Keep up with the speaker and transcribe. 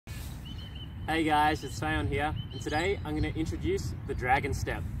Hey guys, it's Sayon here, and today I'm going to introduce the dragon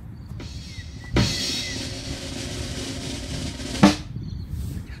step.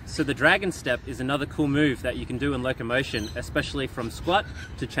 So the dragon step is another cool move that you can do in Locomotion, especially from squat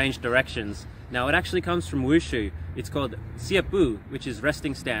to change directions. Now it actually comes from Wushu. It's called Siapu, which is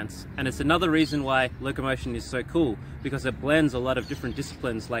resting stance, and it's another reason why Locomotion is so cool, because it blends a lot of different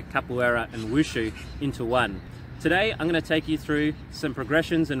disciplines like capoeira and Wushu into one. Today I'm going to take you through some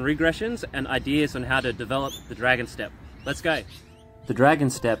progressions and regressions and ideas on how to develop the dragon step. Let's go! The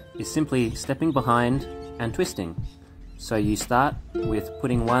dragon step is simply stepping behind and twisting. So you start with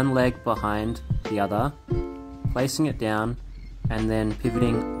putting one leg behind the other, placing it down, and then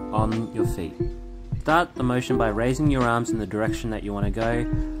pivoting on your feet. Start the motion by raising your arms in the direction that you want to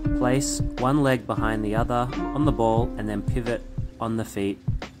go, place one leg behind the other on the ball, and then pivot on the feet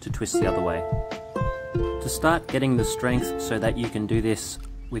to twist the other way. To start getting the strength so that you can do this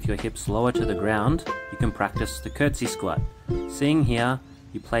with your hips lower to the ground, you can practice the curtsy squat. Seeing here,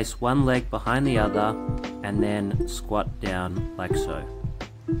 you place one leg behind the other and then squat down like so.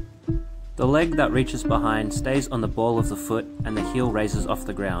 The leg that reaches behind stays on the ball of the foot and the heel raises off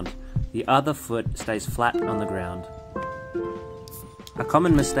the ground. The other foot stays flat on the ground. A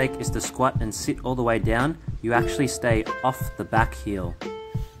common mistake is to squat and sit all the way down. You actually stay off the back heel.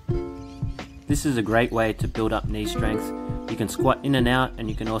 This is a great way to build up knee strength. You can squat in and out, and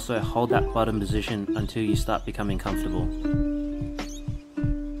you can also hold that bottom position until you start becoming comfortable.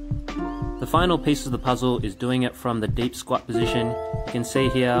 The final piece of the puzzle is doing it from the deep squat position. You can see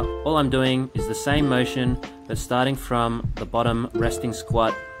here, all I'm doing is the same motion, but starting from the bottom resting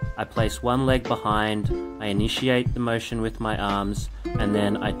squat, I place one leg behind, I initiate the motion with my arms, and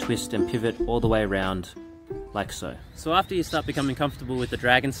then I twist and pivot all the way around, like so. So after you start becoming comfortable with the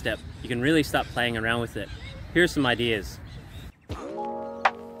dragon step, you can really start playing around with it. Here are some ideas.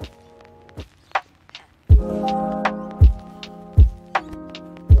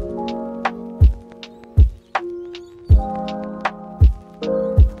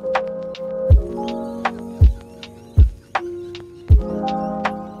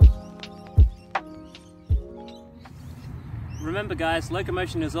 Remember guys,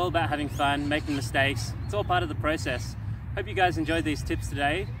 Locomotion is all about having fun, making mistakes. It's all part of the process. Hope you guys enjoyed these tips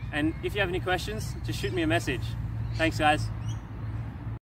today, and if you have any questions, just shoot me a message. Thanks guys.